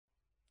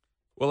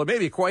Well, it may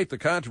be quite the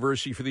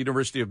controversy for the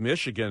University of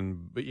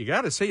Michigan, but you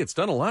got to say it's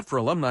done a lot for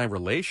alumni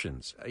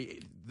relations.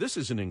 This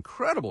is an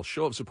incredible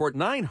show of support.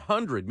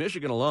 900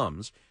 Michigan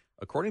alums,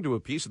 according to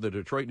a piece of the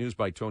Detroit News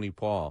by Tony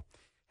Paul,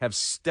 have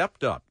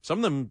stepped up. Some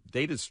of them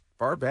date as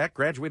far back,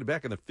 graduated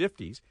back in the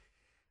 50s,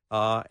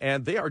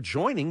 and they are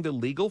joining the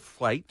legal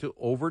fight to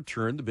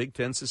overturn the Big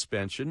Ten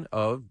suspension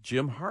of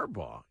Jim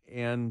Harbaugh.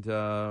 And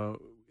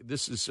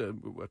this is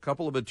a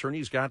couple of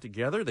attorneys got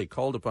together. They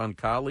called upon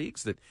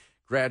colleagues that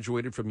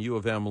graduated from U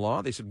of M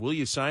Law. They said, will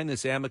you sign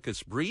this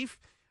amicus brief?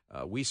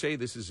 We say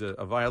this is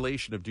a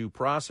violation of due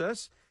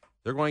process.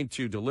 They're going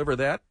to deliver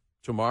that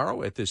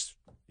tomorrow at this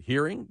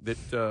hearing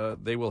that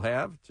they will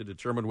have to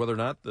determine whether or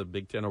not the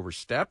Big Ten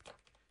overstepped.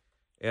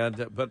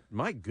 But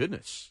my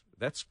goodness,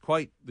 that's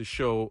quite the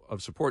show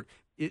of support.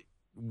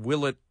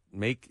 Will it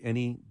make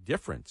any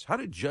difference? How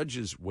do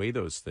judges weigh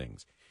those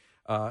things?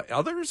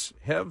 Others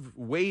have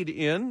weighed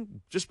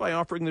in just by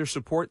offering their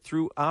support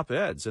through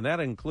op-eds, and that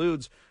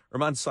includes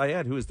Irman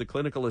Syed, who is the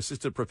clinical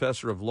assistant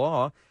professor of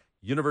law,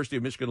 University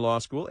of Michigan Law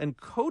School, and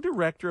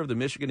co-director of the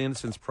Michigan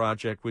Innocence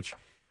Project, which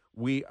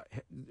we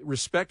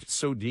respect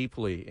so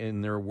deeply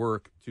in their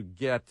work to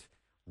get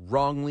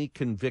wrongly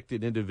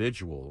convicted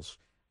individuals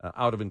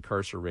out of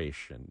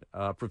incarceration.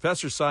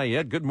 Professor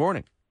Syed, good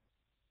morning.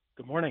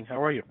 Good morning.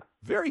 How are you?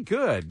 Very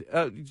good.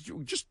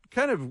 Just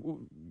kind of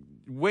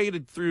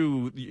waded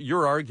through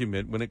your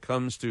argument when it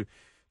comes to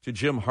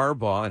Jim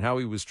Harbaugh and how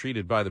he was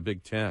treated by the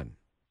Big Ten.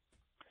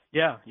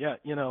 Yeah.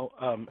 You know,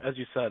 as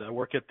you said, I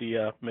work at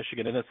the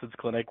Michigan Innocence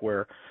Clinic,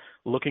 where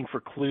looking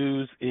for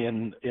clues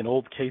in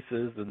old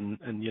cases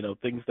and you know,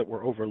 things that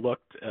were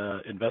overlooked,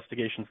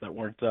 investigations that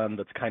weren't done.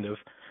 That's kind of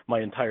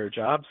my entire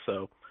job.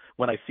 So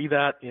when I see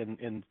that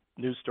in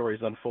news stories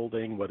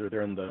unfolding, whether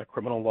they're in the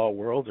criminal law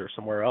world or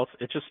somewhere else,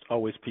 it just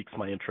always piques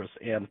my interest.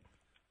 And,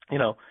 you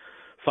know,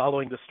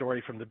 following the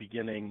story from the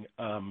beginning,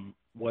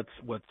 what's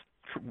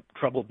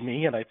troubled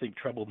me, and I think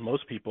troubled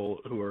most people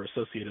who are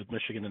associated with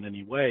Michigan in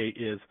any way,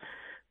 is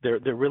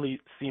there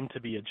really seemed to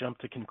be a jump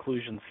to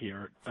conclusions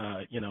here,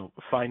 you know,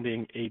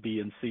 finding A, B,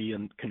 and C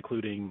and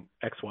concluding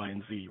X, Y,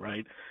 and Z,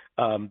 right?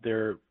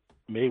 There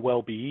may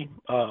well be,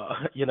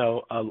 you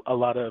know, a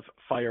lot of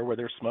fire where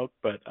there's smoke,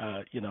 but,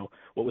 you know,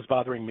 what was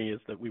bothering me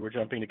is that we were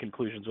jumping to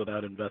conclusions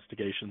without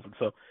investigations. And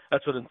so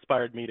that's what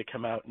inspired me to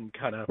come out and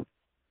kind of,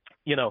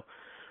 you know,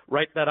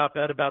 write that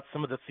op-ed about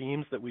some of the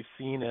themes that we've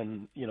seen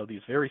in, you know,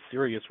 these very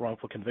serious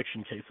wrongful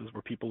conviction cases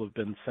where people have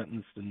been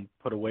sentenced and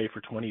put away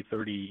for 20,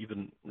 30,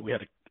 even we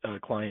had a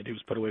client who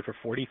was put away for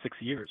 46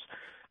 years.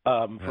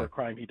 For a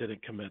crime he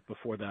didn't commit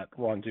before that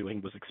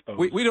wrongdoing was exposed.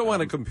 We don't want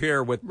to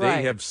compare what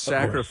they have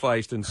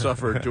sacrificed and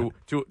suffered to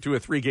a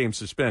 3-game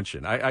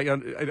suspension. I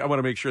want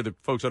to make sure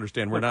that folks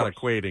understand we're not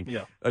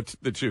equating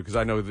the two, because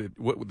I know that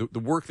the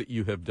work that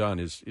you have done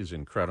is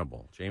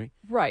incredible. Jamie?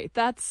 Right.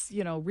 That's,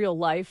 you know, real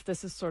life.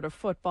 This is sort of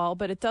football,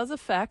 but it does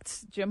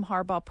affect Jim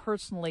Harbaugh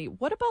personally.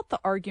 What about the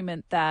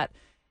argument that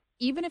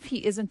even if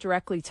he isn't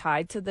directly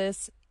tied to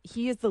this,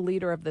 he is the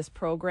leader of this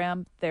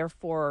program,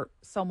 therefore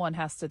someone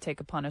has to take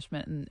a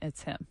punishment, and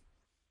it's him?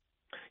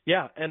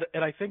 Yeah, and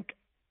I think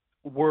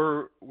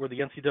were the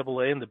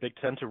NCAA and the Big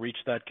Ten to reach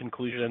that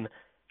conclusion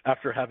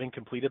after having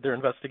completed their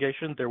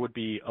investigation, there would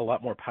be a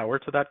lot more power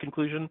to that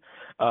conclusion.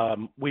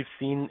 We've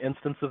seen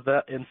instances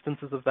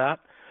of that.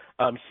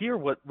 Here,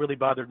 what really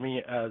bothered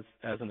me as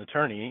an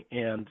attorney,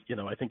 and you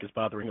know, I think is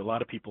bothering a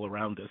lot of people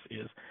around this,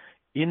 is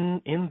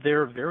in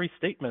their very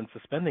statement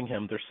suspending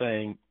him, they're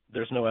saying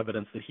there's no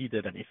evidence that he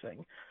did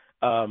anything.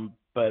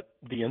 But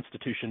the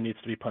institution needs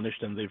to be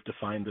punished, and they've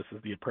defined this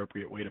as the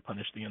appropriate way to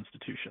punish the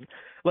institution.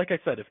 Like I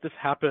said, if this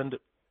happened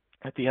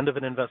at the end of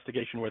an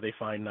investigation where they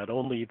find not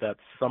only that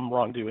some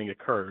wrongdoing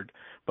occurred,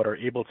 but are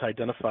able to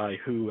identify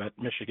who at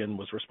Michigan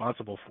was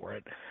responsible for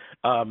it,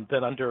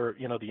 then under,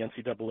 you know, the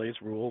NCAA's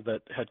rule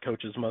that head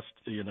coaches must,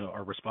 you know,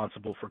 are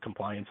responsible for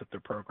compliance at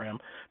their program,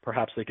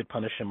 perhaps they could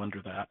punish him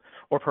under that.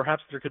 Or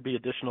perhaps there could be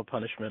additional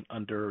punishment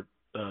under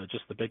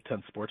just the Big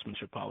Ten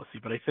sportsmanship policy.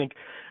 But I think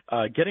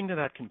getting to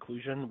that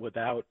conclusion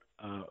without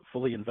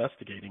fully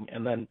investigating,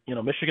 and then, you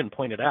know, Michigan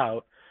pointed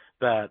out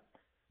that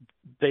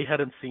they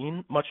hadn't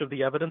seen much of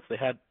the evidence. They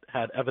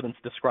had evidence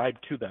described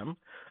to them,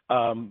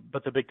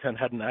 but the Big Ten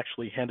hadn't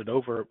actually handed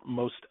over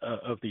most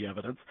of the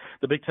evidence.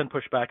 The Big Ten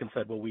pushed back and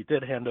said, well, we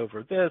did hand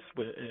over this,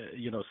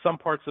 you know, some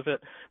parts of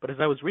it. But as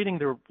I was reading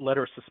their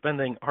letter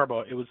suspending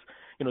Harbaugh, it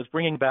was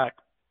bringing back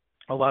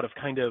a lot of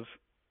kind of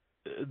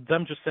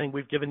them just saying,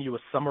 we've given you a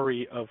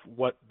summary of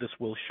what this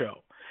will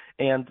show.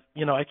 And,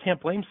 you know, I can't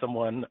blame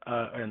someone,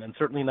 and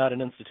certainly not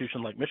an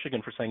institution like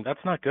Michigan, for saying that's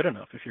not good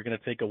enough if you're going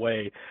to take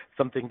away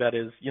something that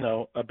is, you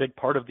know, a big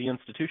part of the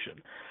institution.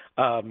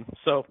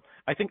 So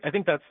I think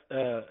that's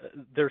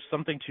there's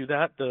something to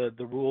that,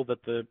 the rule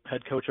that the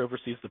head coach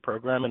oversees the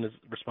program and is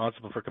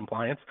responsible for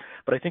compliance.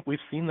 But I think we've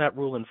seen that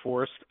rule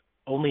enforced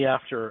only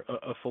after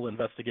a full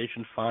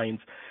investigation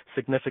finds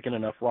significant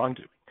enough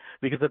wrongdoing.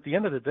 Because at the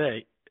end of the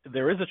day,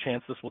 there is a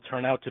chance this will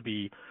turn out to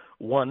be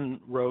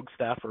one rogue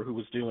staffer who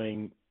was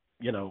doing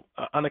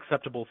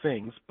unacceptable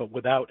things, but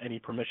without any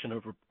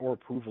permission or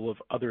approval of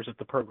others at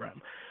the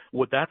program.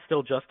 Would that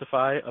still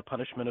justify a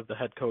punishment of the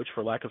head coach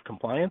for lack of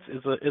compliance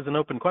is an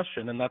open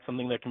question, and that's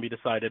something that can be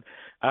decided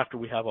after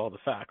we have all the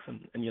facts.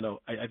 And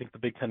I think the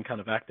Big Ten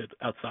kind of acted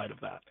outside of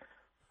that.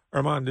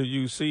 Irman, do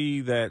you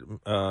see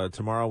that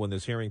tomorrow when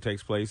this hearing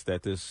takes place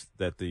that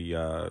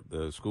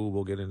the school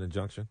will get an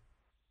injunction?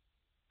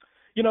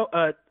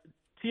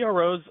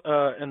 TROs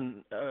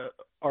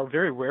are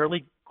very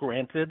rarely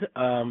granted,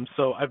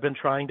 so I've been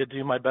trying to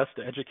do my best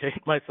to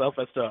educate myself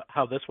as to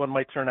how this one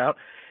might turn out.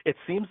 It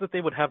seems that they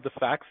would have the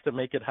facts to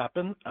make it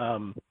happen.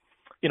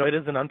 It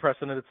is an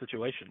unprecedented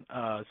situation,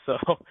 so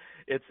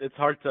it's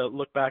hard to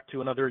look back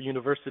to another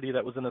university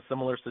that was in a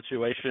similar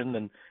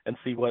situation and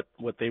see what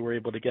they were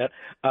able to get.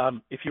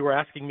 If you were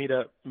asking me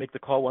to make the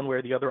call one way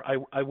or the other,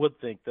 I would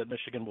think that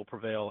Michigan will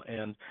prevail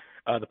and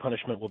the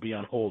punishment will be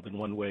on hold in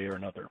one way or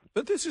another.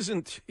 But this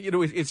isn't,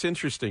 it's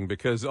interesting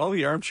because all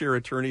the armchair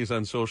attorneys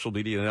on social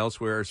media and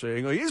elsewhere are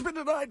saying, he's been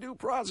denied due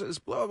process,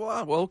 blah,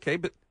 blah. Well, okay,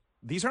 but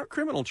these aren't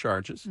criminal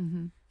charges.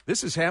 Mm-hmm.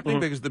 This is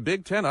happening because the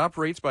Big Ten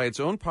operates by its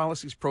own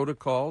policies,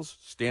 protocols,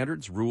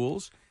 standards,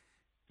 rules.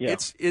 Yeah.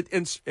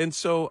 And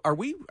so are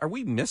we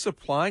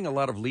misapplying a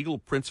lot of legal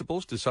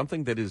principles to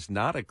something that is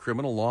not a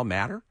criminal law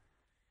matter?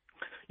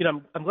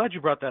 I'm glad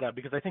you brought that up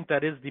because I think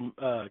that is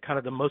the kind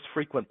of the most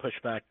frequent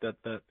pushback that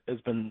has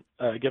been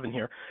given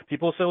here.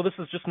 People say, well, this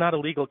is just not a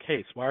legal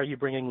case. Why are you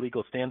bringing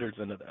legal standards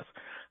into this?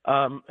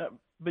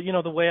 But,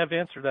 the way I've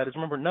answered that is,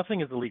 remember,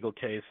 nothing is a legal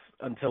case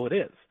until it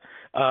is.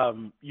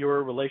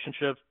 Your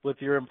relationship with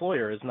your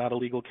employer is not a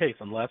legal case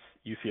unless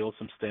you feel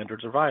some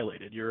standards are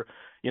violated. Your,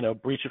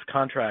 breach of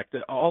contract,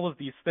 all of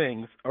these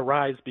things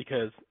arise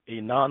because a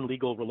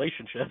non-legal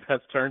relationship has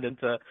turned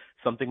into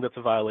something that's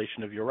a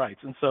violation of your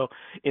rights. And so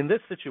in this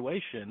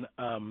situation,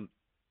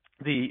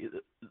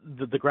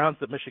 the grounds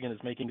that Michigan is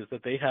making is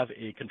that they have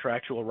a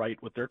contractual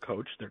right with their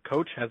coach. Their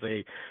coach has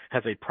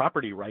a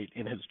property right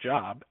in his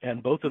job,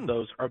 and both of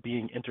those are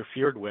being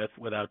interfered with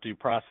without due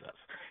process.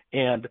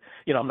 And,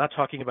 I'm not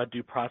talking about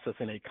due process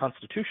in a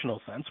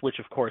constitutional sense, which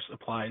of course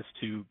applies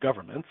to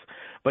governments,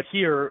 but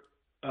here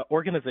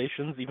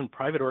organizations, even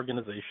private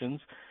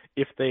organizations,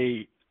 if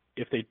they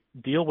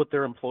deal with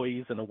their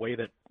employees in a way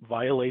that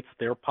violates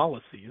their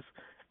policies,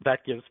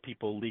 that gives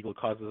people legal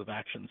causes of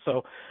action.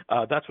 So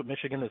that's what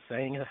Michigan is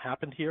saying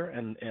happened here.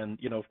 And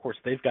of course,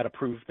 they've got to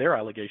prove their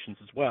allegations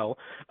as well.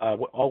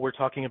 All we're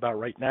talking about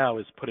right now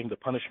is putting the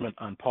punishment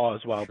on pause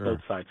while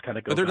both sides kind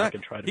of go back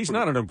and try to He's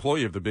not an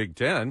employee of the Big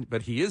Ten,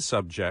 but he is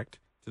subject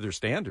to their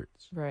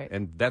standards. Right.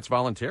 And that's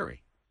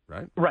voluntary.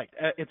 Right. Right.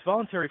 It's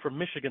voluntary for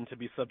Michigan to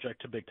be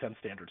subject to Big Ten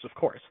standards, of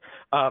course.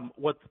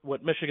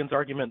 What Michigan's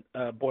argument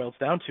boils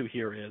down to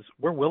here is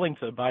we're willing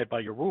to abide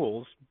by your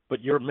rules,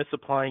 but you're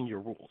misapplying your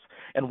rules.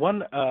 And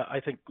one, I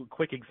think,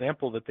 quick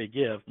example that they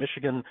give,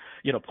 Michigan,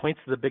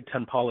 points to the Big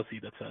Ten policy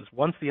that says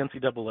once the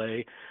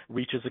NCAA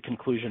reaches a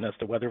conclusion as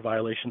to whether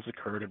violations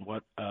occurred and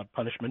what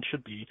punishment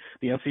should be,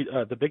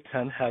 the Big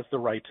Ten has the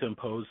right to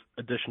impose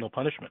additional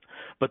punishment.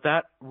 But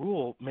that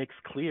rule makes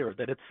clear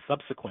that it's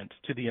subsequent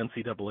to the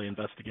NCAA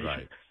investigation.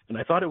 Right. And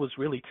I thought it was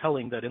really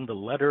telling that in the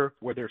letter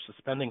where they're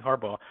suspending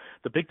Harbaugh,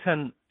 the Big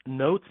Ten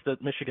notes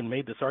that Michigan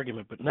made this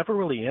argument, but never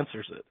really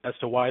answers it as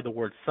to why the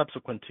word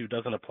subsequent to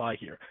doesn't apply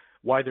here,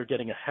 why they're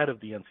getting ahead of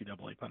the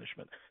NCAA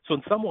punishment. So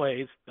in some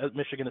ways, as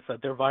Michigan has said,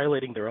 they're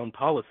violating their own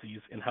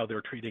policies in how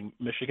they're treating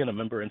Michigan, a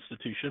member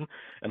institution,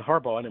 and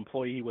Harbaugh, an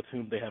employee with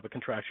whom they have a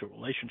contractual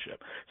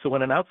relationship. So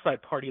when an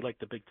outside party like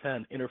the Big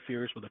Ten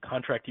interferes with a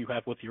contract you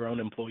have with your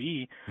own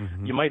employee,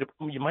 you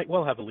might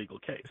well have a legal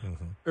case.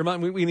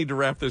 Irman, we need to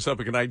wrap this up.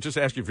 Can I just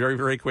ask you very,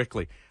 very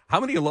quickly, how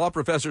many law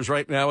professors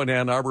right now in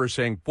Ann Arbor are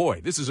saying, boy,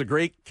 this is a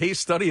great case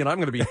study and I'm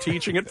going to be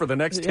teaching it for the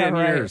next 10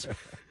 years?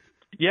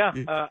 Yeah,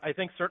 I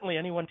think certainly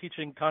anyone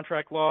teaching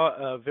contract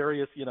law,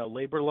 various,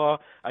 labor law.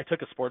 I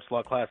took a sports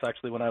law class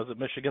actually when I was at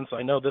Michigan, so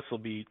I know this will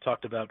be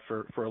talked about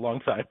for a long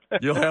time.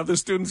 You'll have the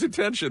students'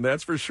 attention,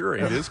 that's for sure.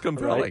 It is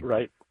compelling.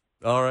 Right.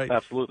 All right.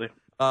 Absolutely.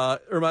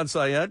 Irman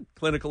Syed,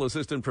 clinical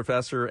assistant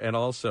professor and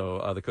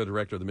also the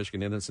co-director of the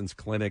Michigan Innocence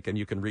Clinic, and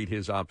you can read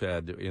his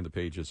op-ed in the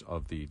pages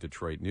of the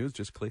Detroit News.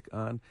 Just click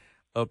on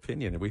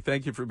opinion. And we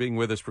thank you for being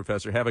with us,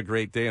 Professor. Have a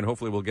great day, and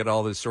hopefully we'll get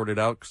all this sorted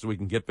out so we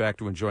can get back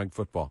to enjoying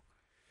football.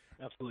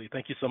 Absolutely.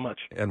 Thank you so much.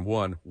 And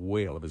one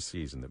whale of a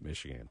season that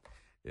Michigan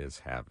is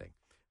having.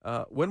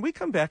 When we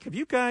come back, have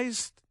you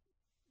guys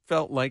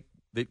felt like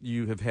that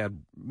you have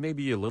had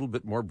maybe a little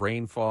bit more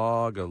brain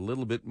fog, a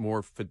little bit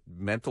more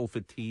mental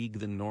fatigue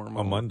than normal?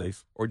 On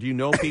Mondays. Or do you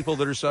know people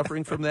that are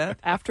suffering from that?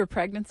 After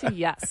pregnancy,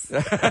 yes.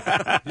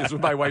 That's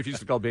what my wife used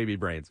to call baby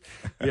brains.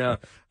 Yeah.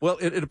 Well,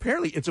 it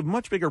apparently it's a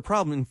much bigger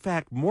problem. In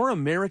fact, more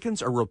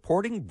Americans are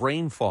reporting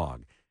brain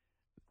fog.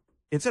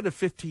 It's at a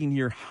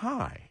 15-year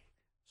high.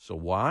 So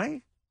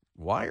why?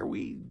 Why are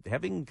we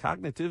having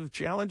cognitive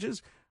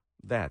challenges?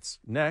 That's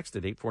next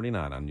at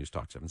 8:49 on News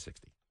Talk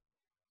 760.